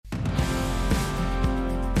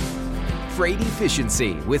Freight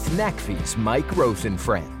Efficiency with NFI's Mike Roth and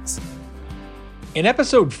Friends. In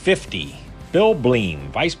episode 50, Bill Bliem,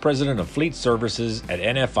 Vice President of Fleet Services at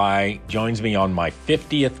NFI, joins me on my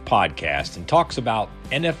 50th podcast and talks about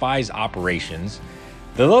NFI's operations,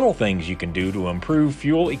 the little things you can do to improve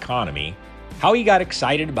fuel economy, how he got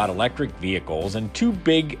excited about electric vehicles, and two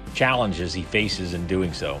big challenges he faces in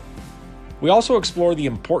doing so. We also explore the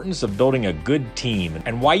importance of building a good team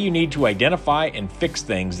and why you need to identify and fix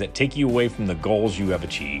things that take you away from the goals you have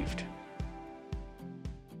achieved.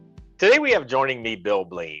 Today we have joining me Bill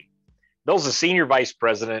Bliem. Bill's the Senior Vice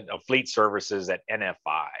President of Fleet Services at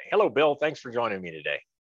NFI. Hello, Bill. Thanks for joining me today.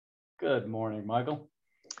 Good morning, Michael.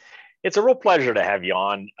 It's a real pleasure to have you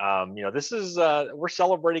on. We're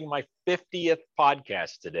celebrating my 50th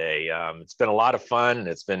podcast today. It's been a lot of fun, and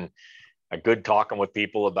it's been a good talking with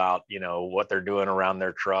people about, what they're doing around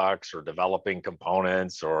their trucks or developing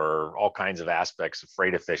components or all kinds of aspects of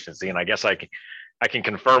freight efficiency. And I guess I can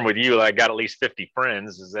confirm with you that I got at least 50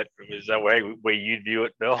 friends. Is that way you view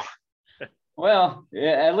it, Bill? Well,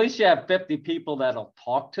 yeah, at least you have 50 people that'll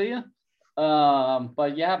talk to you.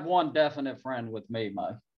 But you have one definite friend with me,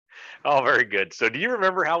 Mike. Oh, very good. So do you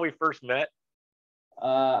remember how we first met?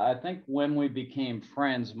 I think when we became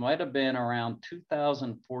friends might have been around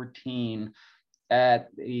 2014 at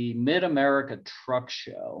the Mid-America Truck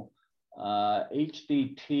Show.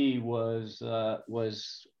 HDT was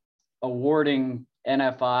awarding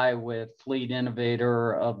NFI with Fleet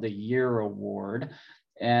Innovator of the Year award,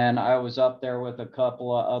 and I was up there with a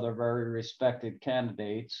couple of other very respected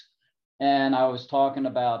candidates, and I was talking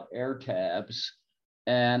about air tabs.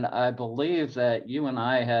 And I believe that you and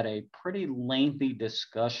I had a pretty lengthy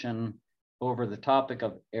discussion over the topic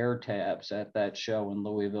of air tabs at that show in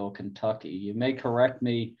Louisville, Kentucky. You may correct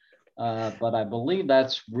me, but I believe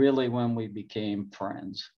that's really when we became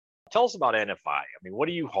friends. Tell us about NFI. I mean, what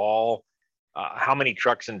do you haul? How many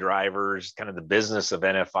trucks and drivers, kind of the business of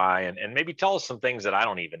NFI, and maybe tell us some things that I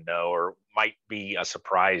don't even know or might be a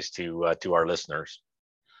surprise to our listeners.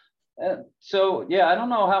 So, I don't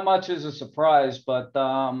know how much is a surprise, but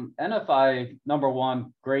NFI, number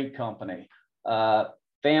one, great company,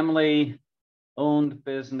 family owned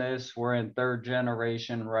business. We're in third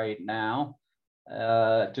generation right now.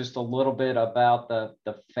 Just a little bit about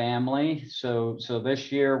the family. So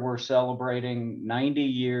this year we're celebrating 90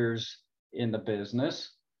 years in the business.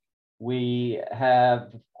 We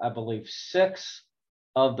have, I believe, 6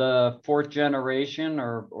 of the fourth generation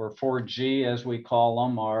or 4G, as we call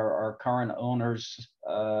them, our current owners'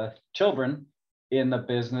 children in the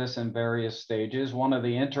business in various stages. One of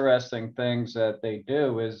the interesting things that they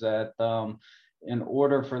do is that in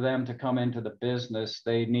order for them to come into the business,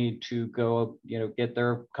 they need to go, get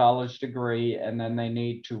their college degree, and then they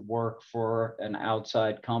need to work for an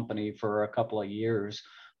outside company for a couple of years.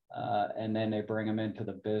 And then they bring them into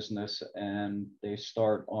the business and they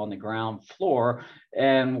start on the ground floor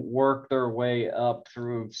and work their way up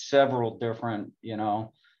through several different,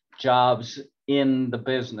 jobs in the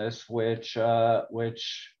business, which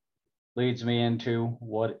leads me into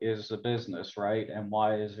what is the business, right? And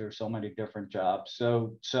why is there so many different jobs?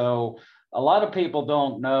 So a lot of people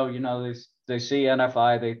don't know, they see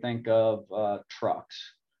NFI, they think of trucks.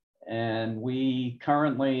 And we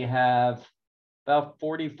currently have about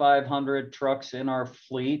 4,500 trucks in our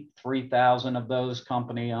fleet, 3,000 of those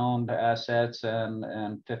company-owned assets and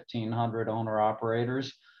 1,500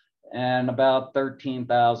 owner-operators, and about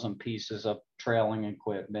 13,000 pieces of trailing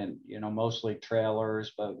equipment. Mostly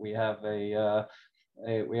trailers, but we have a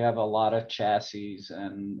lot of chassis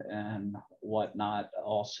and whatnot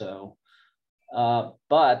also.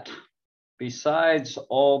 But besides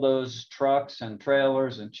all those trucks and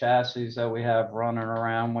trailers and chassis that we have running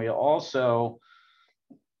around, we also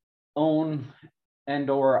own and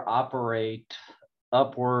or operate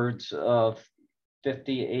upwards of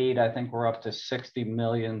 58, I think we're up to 60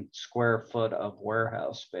 million square foot of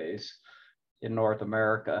warehouse space in North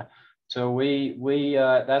America. So we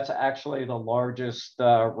that's actually the largest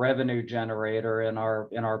revenue generator in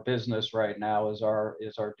our business right now is our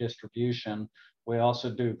distribution. We also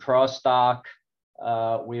do cross dock.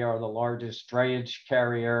 We are the largest drayage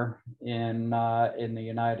carrier in the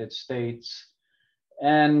United States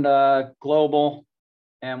and global,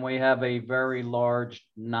 and we have a very large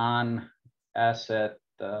non-asset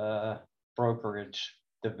brokerage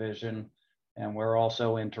division, and we're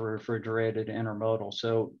also into refrigerated intermodal.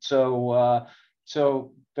 So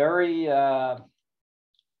very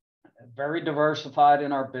very diversified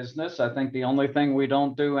in our business. I think the only thing we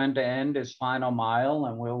don't do end to end is final mile,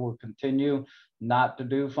 and we will continue not to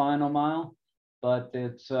do final mile. But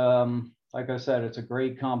it's like I said, it's a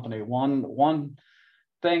great company. One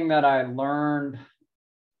thing that I learned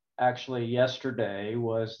actually yesterday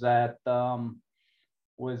was that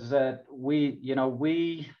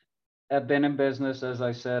we have been in business, as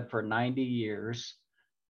I said, for 90 years,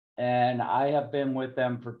 and I have been with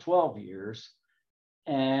them for 12 years.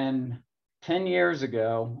 And 10 years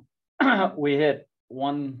ago, we hit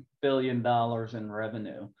 $1 billion in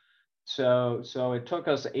revenue. So it took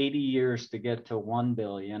us 80 years to get to 1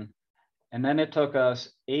 billion. And then it took us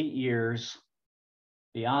 8 years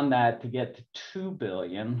beyond that to get to 2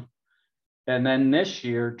 billion. And then this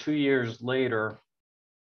year, 2 years later,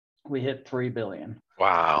 we hit 3 billion.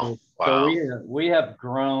 Wow. So we have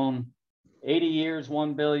grown 80 years,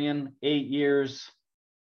 1 billion, 8 years,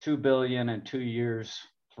 2 billion, and 2 years,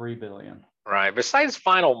 3 billion. Right. Besides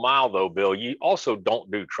final mile, though, Bill, you also don't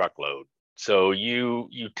do truckload. So you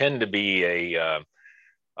tend to be a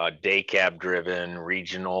day cab driven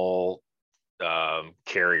regional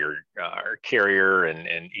carrier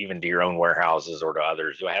and even to your own warehouses or to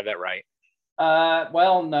others. Do I have that right?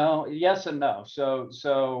 Well, no, yes and no.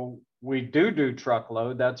 So we do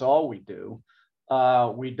truckload. That's all we do.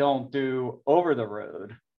 We don't do over the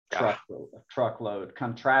road truckload,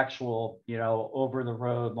 contractual, over the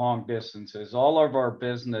road, long distances. All of our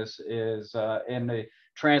business is in the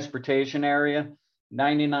transportation area.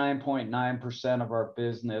 99.9% of our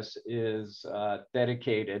business is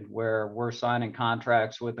dedicated, where we're signing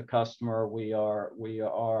contracts with the customer. We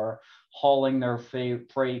are hauling their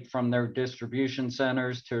freight from their distribution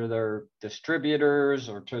centers to their distributors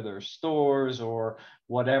or to their stores or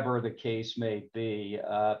whatever the case may be.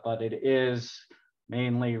 But it is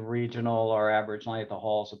mainly regional. Our average length of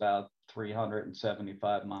haul is about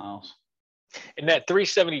 375 miles. And that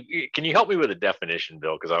 370, can you help me with a definition,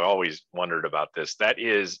 Bill? Because I've always wondered about this. That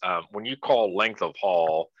is, when you call length of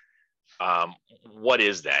haul, what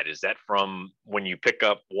is that? Is that from when you pick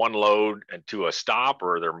up one load and to a stop,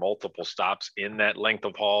 or are there multiple stops in that length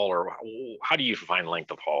of haul, or how do you define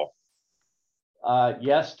length of haul?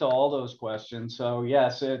 Yes to all those questions. So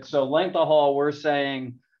yes, so length of haul, we're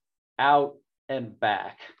saying out and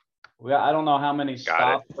back. I don't know how many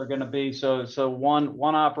stops are going to be. So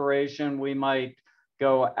one operation, we might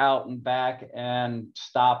go out and back and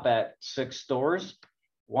stop at 6 stores.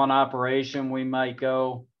 One operation, we might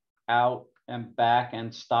go out and back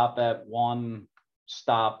and stop at 1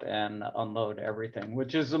 stop and unload everything,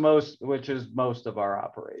 which is most of our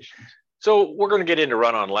operations. So we're going to get into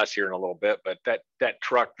run on less here in a little bit, but that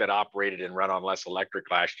truck that operated in run on less electric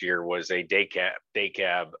last year was a day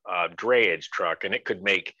cab drayage truck, and it could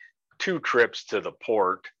make 2 trips to the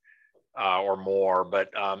port or more. But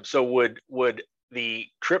so would the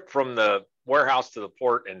trip from the warehouse to the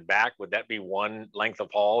port and back, would that be one length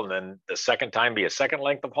of haul, and then the second time be a second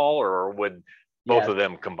length of haul, or would both of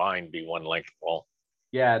them combined be one length of haul?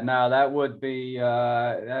 Yeah, no, that would be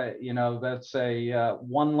that's a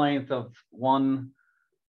one length of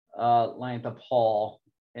haul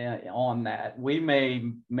on that. We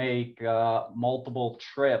may make multiple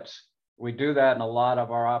trips. We do that in a lot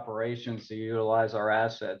of our operations to utilize our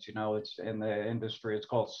assets. It's in the industry, it's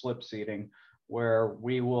called slip seating, where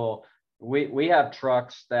we have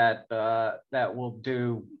trucks that will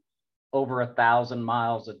do over 1,000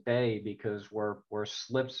 miles a day because we're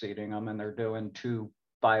slip seating them, and they're doing 2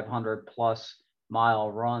 500+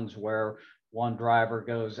 mile runs where one driver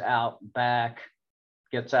goes out and back,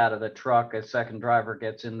 gets out of the truck, a second driver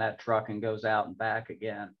gets in that truck and goes out and back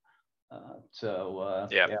again. So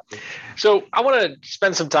I want to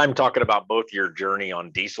spend some time talking about both your journey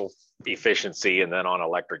on diesel efficiency and then on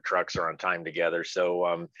electric trucks or on time together.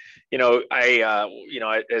 So,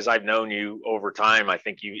 as I've known you over time, I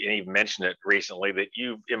think you even mentioned it recently that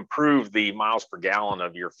you've improved the miles per gallon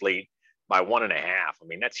of your fleet by 1.5. I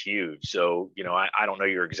mean, that's huge. So, I don't know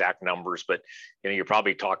your exact numbers, but you're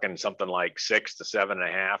probably talking something like 6 to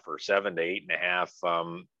 7.5 or 7 to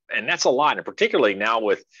 8.5. And that's a lot. And particularly now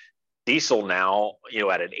with diesel now,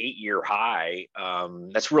 at an 8-year high,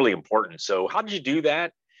 that's really important. So how did you do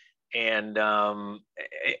that? And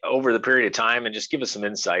over the period of time, and just give us some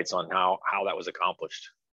insights on how that was accomplished.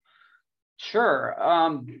 Sure.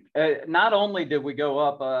 Not only did we go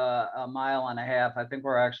up a 1.5 miles, I think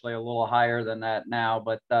we're actually a little higher than that now,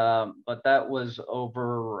 but that was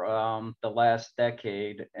over the last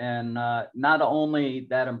decade. And not only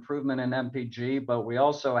that improvement in MPG, but we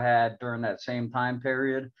also had during that same time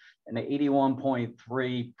period an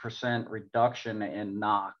 81.3% reduction in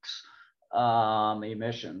NOx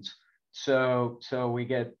emissions. So we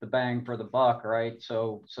get the bang for the buck, right?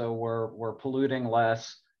 So we're polluting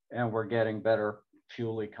less, and we're getting better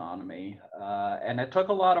fuel economy. And it took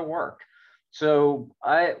a lot of work. So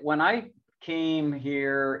when I came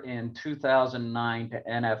here in 2009 to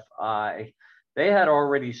NFI, they had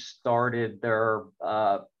already started their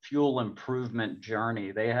fuel improvement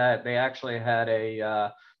journey. They actually had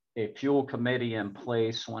a fuel committee in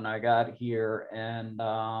place when I got here, and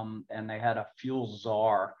they had a fuel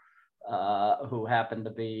czar who happened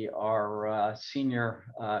to be our senior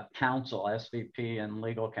counsel, SVP and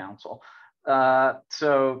legal counsel.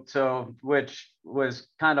 So which was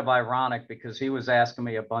kind of ironic because he was asking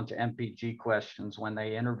me a bunch of MPG questions when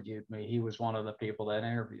they interviewed me. He was one of the people that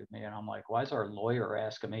interviewed me, and I'm like, why is our lawyer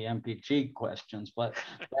asking me MPG questions? But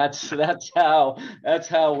that's how they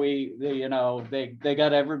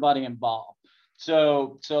got everybody involved.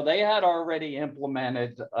 So they had already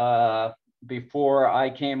implemented before I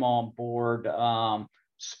came on board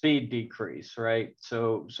speed decrease, right?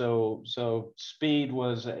 So speed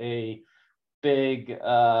was a big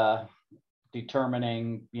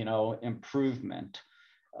determining, improvement.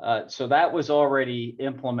 So that was already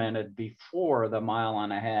implemented before the 1.5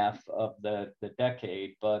 miles of the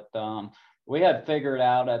decade, but we had figured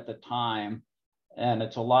out at the time, and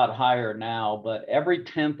it's a lot higher now, but every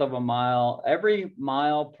 1/10 of a mile, every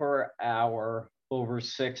mile per hour over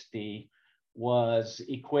 60 was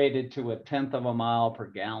equated to 1/10 of a mile per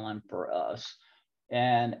gallon for us.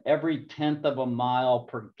 And every 1/10 of a mile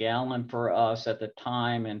per gallon for us at the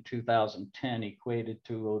time in 2010 equated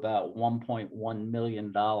to about $1.1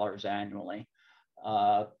 million annually.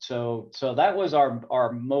 So that was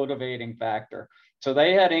our motivating factor. So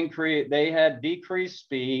they had decreased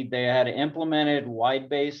speed. They had implemented wide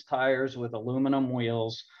base tires with aluminum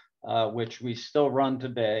wheels, which we still run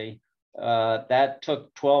today. That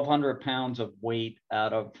took 1,200 pounds of weight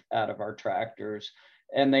out of our tractors.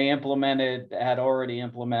 And they had already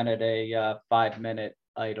implemented a 5-minute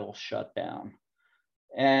idle shutdown.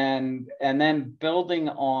 And then building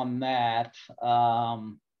on that,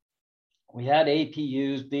 we had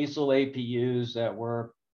APUs, diesel APUs that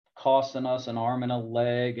were costing us an arm and a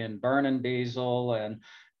leg and burning diesel and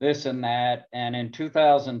this and that. And in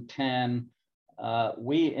 2010,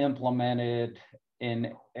 we implemented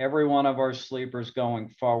in every one of our sleepers going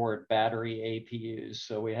forward battery APUs.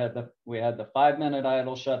 So we had the 5-minute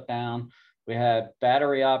idle shutdown. We had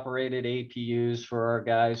battery operated APUs for our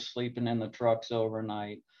guys sleeping in the trucks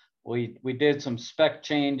overnight. We did some spec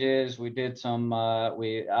changes. We did some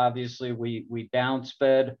we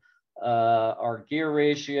downsped our gear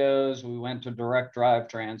ratios. We went to direct drive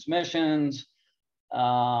transmissions,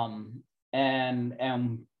 and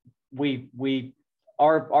we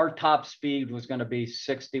our top speed was going to be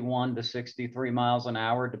 61 to 63 miles an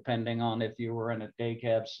hour, depending on if you were in a day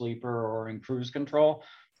cab sleeper or in cruise control.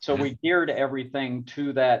 So we geared everything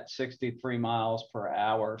to that 63 miles per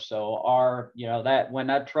hour. So that when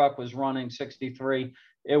that truck was running 63,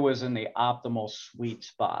 it was in the optimal sweet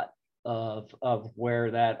spot of where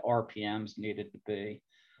that RPMs needed to be.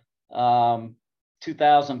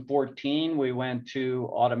 2014, we went to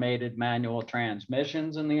automated manual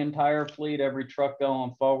transmissions in the entire fleet, every truck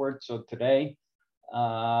going forward. So today,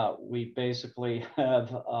 we basically have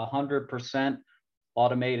 100%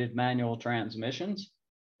 automated manual transmissions.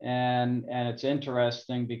 And it's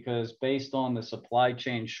interesting because based on the supply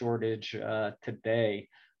chain shortage today,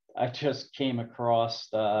 I just came across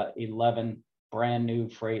 11 brand new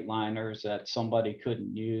Freightliners that somebody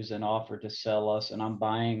couldn't use and offered to sell us, and I'm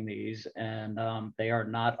buying these, and they are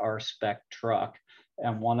not our spec truck.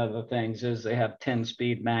 And one of the things is they have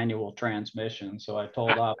 10-speed manual transmission. So I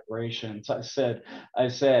told operations, I said,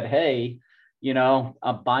 hey,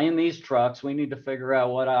 I'm buying these trucks. We need to figure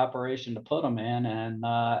out what operation to put them in.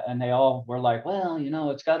 And they all were like, well,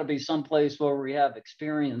 it's got to be someplace where we have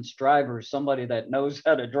experienced drivers, somebody that knows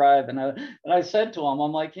how to drive. And I said to them,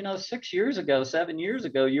 I'm like, 7 years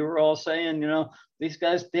ago, you were all saying, these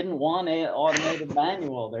guys didn't want an automated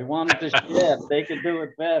manual. They wanted to shift. They could do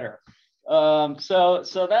it better.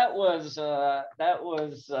 So that was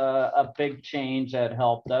a big change that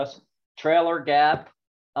helped us. Trailer gap.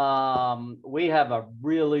 We have a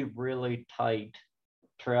really, really tight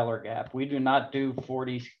trailer gap. We do not do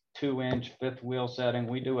 42-inch fifth wheel setting.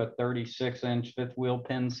 We do a 36-inch fifth wheel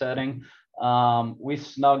pin setting. We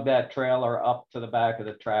snug that trailer up to the back of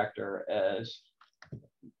the tractor as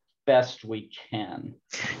best we can.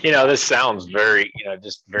 This sounds very,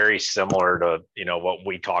 just very similar to, what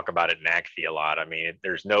we talk about at NACFI a lot. I mean,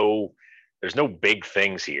 there's no big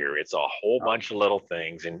things here. It's a whole bunch of little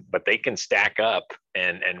things, but they can stack up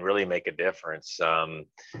and really make a difference. And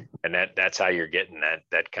that's how you're getting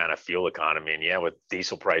that kind of fuel economy. And yeah, with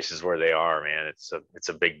diesel prices where they are, man, it's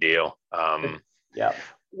a big deal. Yeah.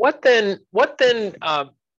 What then, I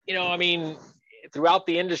mean, throughout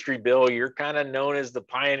the industry, Bill, you're kind of known as the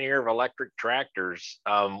pioneer of electric tractors.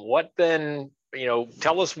 What then,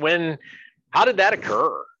 tell us how did that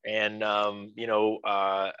occur? And, and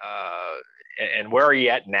where are you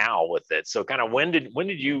at now with it? So kind of when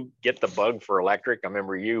did you get the bug for electric? I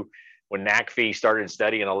remember when NACFI started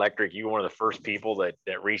studying electric, you were one of the first people that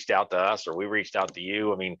reached out to us, or we reached out to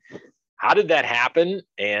you. I mean, how did that happen?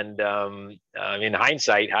 And in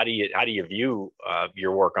hindsight, how do you view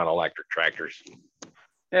your work on electric tractors?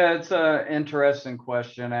 Yeah, it's an interesting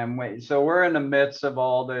question. And so we're in the midst of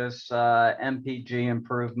all this MPG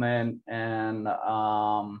improvement and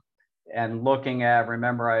looking at,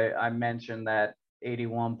 remember I mentioned that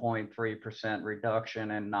 81.3%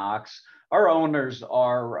 reduction in NOx. Our owners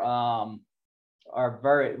are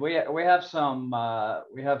very, we have some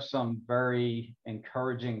very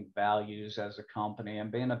encouraging values as a company, and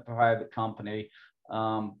being a private company,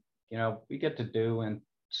 we get to do and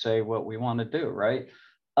say what we want to do, right?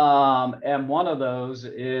 And one of those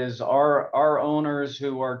is our owners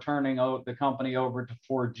who are turning the company over to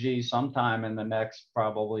 4G sometime in the next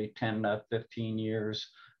probably 10 to 15 years.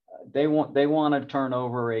 They want to turn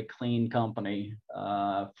over a clean company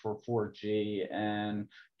for 4G and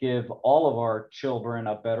give all of our children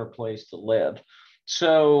a better place to live.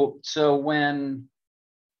 So when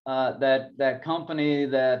that company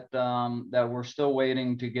that we're still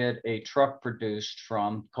waiting to get a truck produced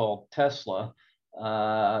from, called Tesla,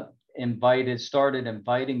 started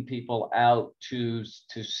inviting people out to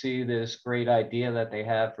see this great idea that they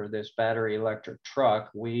have for this battery electric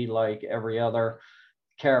truck. We, like every other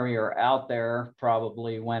carrier out there,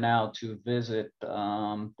 probably went out to visit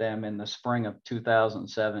them in the spring of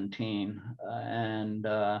 2017, and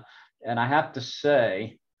I have to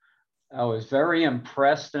say, I was very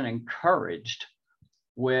impressed and encouraged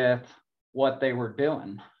with what they were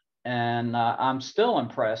doing. And I'm still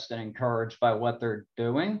impressed and encouraged by what they're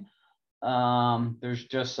doing. There's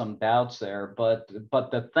just some doubts there, but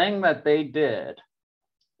the thing that they did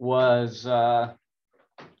was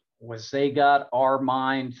they got our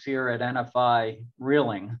minds here at NFI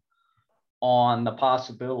reeling on the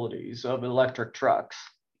possibilities of electric trucks,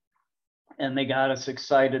 and they got us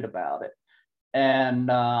excited about it.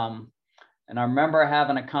 And I remember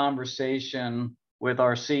having a conversation with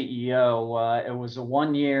our CEO. It was a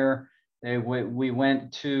 1 year. We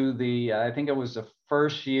went to I think it was the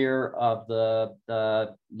first year of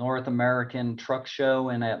the North American Truck Show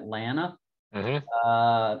in Atlanta,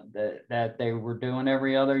 that they were doing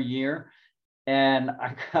every other year. And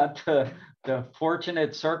I got the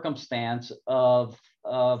fortunate circumstance of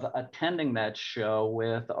attending that show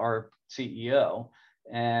with our CEO.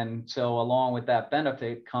 And so along with that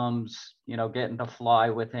benefit comes, getting to fly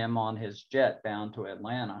with him on his jet down to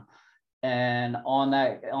Atlanta. And on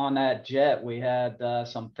that jet, we had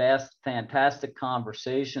some fantastic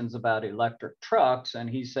conversations about electric trucks. And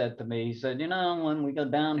he said to me, when we go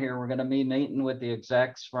down here, we're going to be meeting with the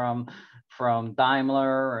execs from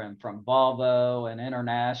Daimler and from Volvo and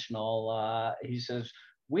International. He says,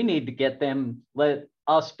 we need to get them, let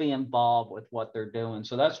us be involved with what they're doing.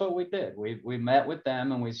 So that's what we did. We met with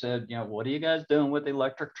them and we said, what are you guys doing with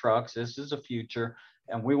electric trucks? This is the future,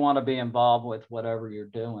 and we want to be involved with whatever you're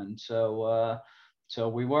doing. So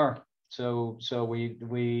we were. So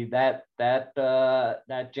we that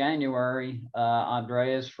January,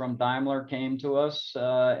 Andreas from Daimler came to us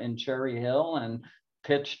in Cherry Hill and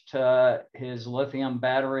pitched his lithium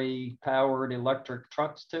battery powered electric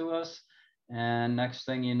trucks to us. And next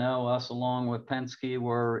thing you know, us along with Penske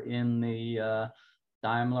were in the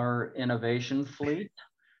Daimler innovation fleet.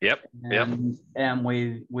 Yep. And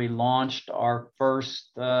we launched our first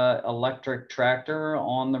electric tractor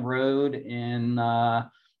on the road in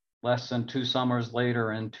less than 2 summers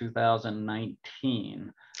later in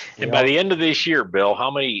 2019. And by the end of this year, Bill,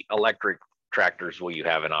 how many electric tractors will you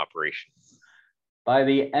have in operation? By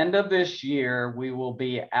the end of this year, we will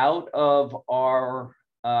be out of our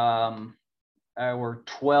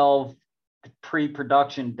 12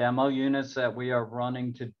 pre-production demo units that we are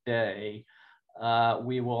running today.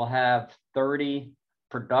 We will have 30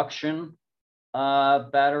 production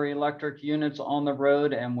battery electric units on the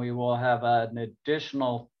road, and we will have an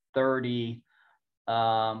additional 30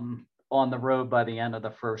 on the road by the end of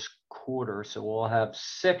the first quarter. So we'll have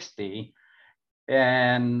 60.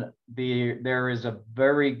 And there is a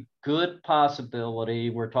very good possibility.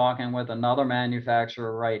 We're talking with another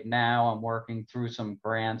manufacturer right now. I'm working through some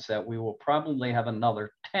grants that we will probably have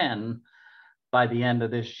another 10 by the end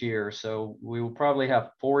of this year. So we will probably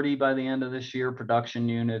have 40 by the end of this year, production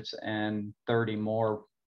units, and 30 more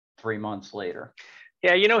 3 months later.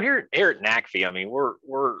 Yeah, here at NACFE, I mean,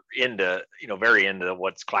 we're into, very into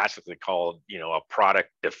what's classically called, a product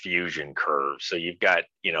diffusion curve. So you've got,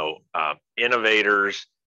 innovators,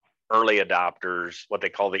 early adopters, what they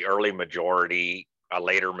call the early majority, a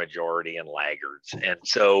later majority, and laggards. And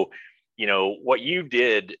so, what you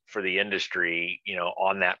did for the industry,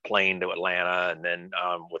 on that plane to Atlanta, and then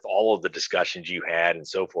with all of the discussions you had and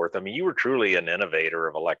so forth. I mean, you were truly an innovator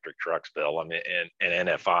of electric trucks, Bill. I mean, and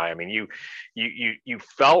NFI. I mean, you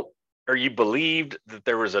felt, or you believed, that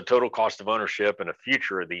there was a total cost of ownership and a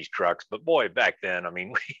future of these trucks. But boy, back then, I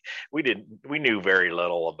mean, we knew very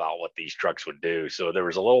little about what these trucks would do. So there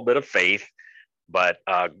was a little bit of faith, but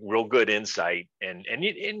real good insight. And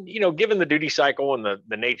given the duty cycle and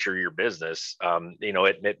the nature of your business,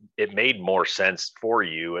 it made more sense for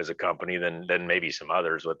you as a company than maybe some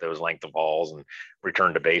others with those length of hauls and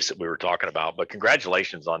return to base that we were talking about. But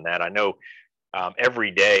congratulations on that. I know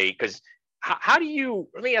every day, because how do you,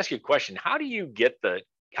 let me ask you a question. How do you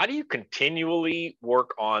continually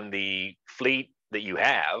work on the fleet that you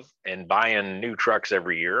have and buying new trucks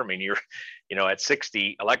every year? I mean, you're, at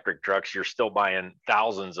 60 electric trucks, you're still buying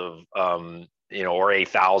thousands of, or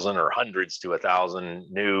 1,000 or hundreds to 1,000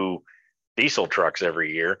 new diesel trucks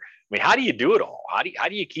every year. I mean, how do you do it all? How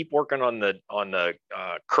do you keep working on the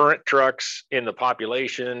current trucks in the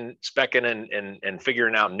population, specking and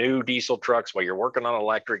figuring out new diesel trucks while you're working on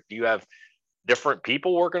electric? Do you have different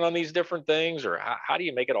people working on these different things, or how do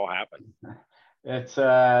you make it all happen? It's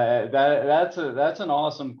that's an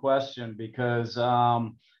awesome question, because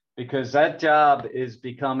that job is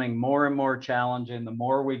becoming more and more challenging the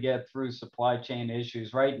more we get through supply chain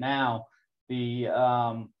issues. Right now,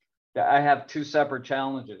 I have two separate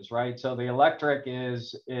challenges, right? So the electric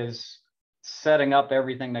is setting up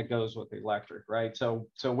everything that goes with the electric, right? So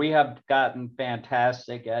we have gotten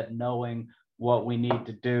fantastic at knowing what we need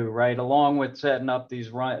to do, right? Along with setting up these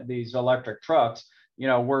electric trucks,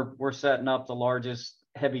 we're setting up the largest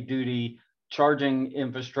heavy duty charging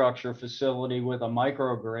infrastructure facility with a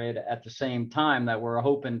microgrid at the same time that we're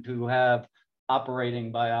hoping to have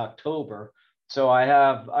operating by October. So I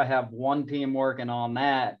have one team working on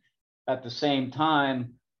that. At the same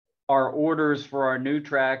time, our orders for our new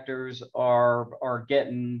tractors are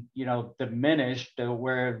getting diminished to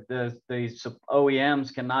where the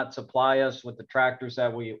OEMs cannot supply us with the tractors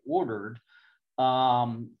that we ordered.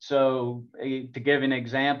 So to give you an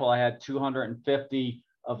example, I had 250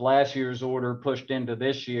 of last year's order pushed into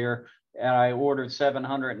this year, and I ordered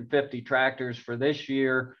 750 tractors for this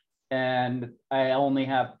year, and I only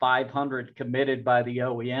have 500 committed by the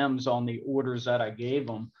OEMs on the orders that I gave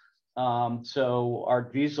them. So our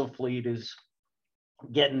diesel fleet is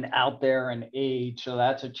getting out there in age, so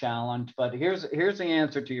that's a challenge. But here's the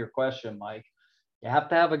answer to your question, Mike. You have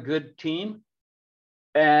to have a good team,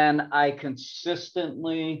 and I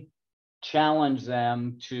consistently challenge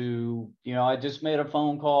them to, I just made a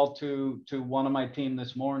phone call to one of my team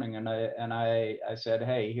this morning, and I said,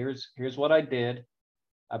 hey, here's what I did.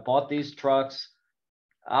 I bought these trucks.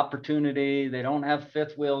 Opportunity, they don't have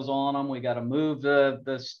fifth wheels on them. We got to move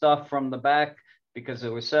the stuff from the back because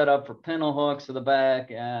it was set up for pintle hooks to the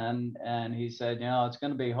back. And he said, it's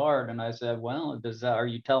going to be hard. And I said, well, are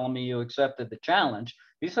you telling me you accepted the challenge?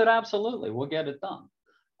 He said, absolutely, we'll get it done.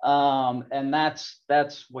 And that's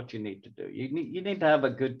what you need to do. You need to have a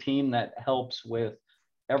good team that helps with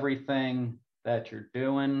everything that you're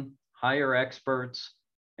doing, hire experts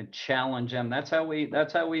and challenge them. That's how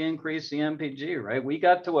we increase the MPG, right? We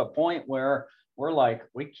got to a point where we're like,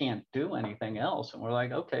 we can't do anything else. And we're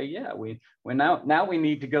like, okay, yeah, we now we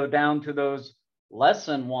need to go down to those less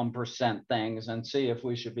than 1% things and see if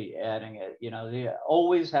we should be adding it. They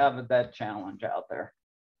always have that challenge out there.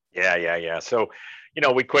 Yeah. So,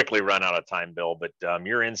 we quickly run out of time, Bill, but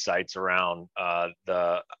your insights around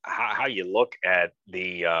how you look at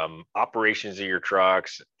the operations of your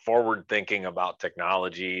trucks, forward thinking about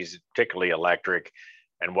technologies, particularly electric,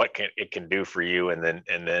 and what it can do for you, and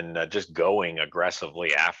then just going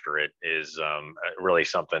aggressively after it is really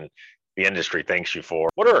something the industry thanks you for.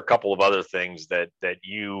 What are a couple of other things that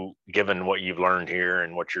you, given what you've learned here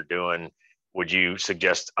and what you're doing, would you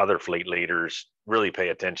suggest other fleet leaders really pay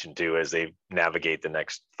attention to as they navigate the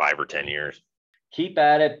next 5 or 10 years? Keep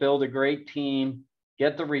at it, build a great team,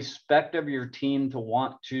 get the respect of your team to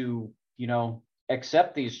want to,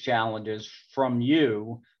 accept these challenges from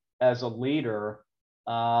you as a leader.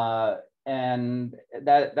 And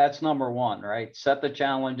that's number one, right? Set the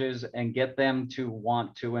challenges and get them to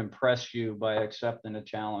want to impress you by accepting the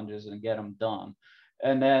challenges and get them done.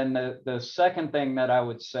 And then the second thing that I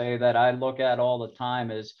would say that I look at all the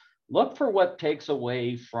time is look for what takes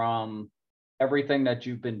away from everything that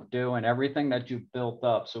you've been doing, everything that you've built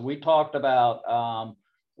up. So we talked about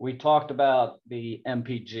the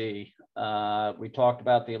MPG. We talked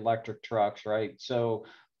about the electric trucks, right? So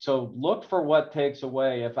look for what takes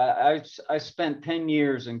away. If I spent 10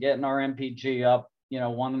 years in getting our MPG up,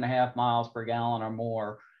 1.5 miles per gallon or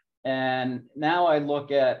more, and now I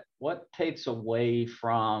look at what takes away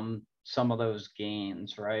from some of those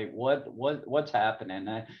gains, right? What's happening?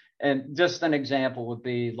 And just an example would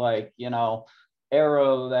be like,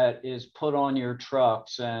 aero that is put on your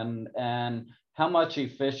trucks, and how much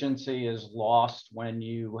efficiency is lost when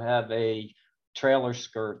you have a trailer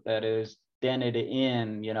skirt that is dented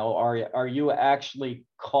in. Are you actually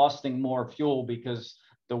costing more fuel because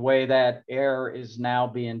the way that air is now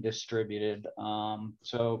being distributed?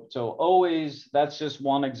 So always, that's just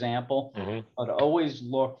one example, but always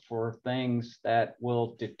look for things that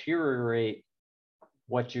will deteriorate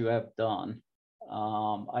what you have done.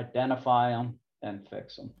 Identify them and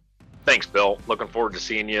fix them. Thanks, Bill. Looking forward to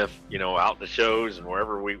seeing you, out in the shows and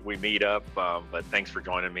wherever we meet up. But thanks for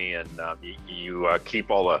joining me, and you keep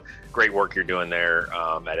all the great work you're doing there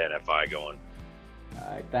at NFI going. All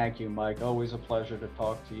right, thank you, Mike. Always a pleasure to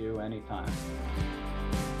talk to you anytime.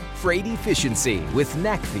 Freight Efficiency with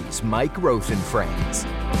NFI's Mike Rosen Friends.